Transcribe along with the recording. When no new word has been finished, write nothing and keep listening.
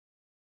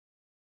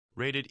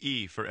Rated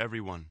E for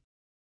everyone.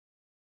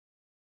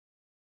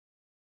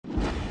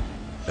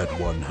 At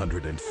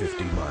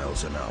 150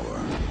 miles an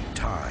hour,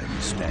 time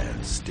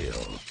stands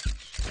still.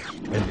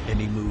 And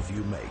any move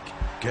you make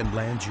can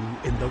land you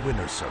in the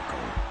winner's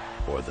circle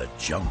or the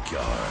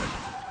junkyard.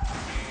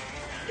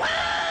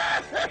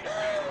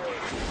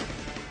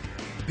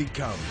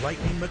 Become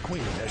Lightning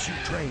McQueen as you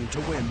train to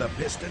win the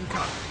Piston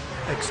Cup.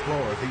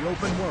 Explore the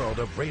open world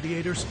of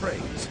Radiator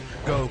Springs.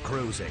 Go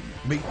cruising,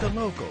 meet the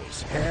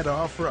locals, head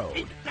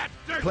off-road.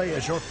 Play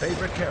as your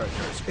favorite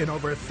characters in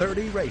over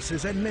 30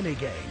 races and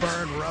minigames.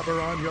 Burn rubber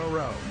on your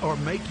own or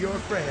make your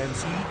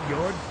friends eat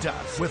your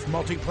dust with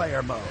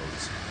multiplayer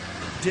modes.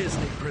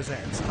 Disney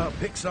presents a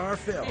Pixar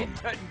film.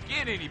 It doesn't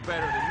get any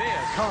better than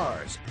this.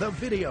 Cars, the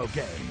video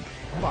game.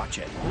 Watch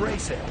it,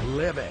 race it,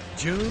 live it.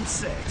 June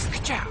 6th.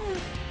 Ka-chow.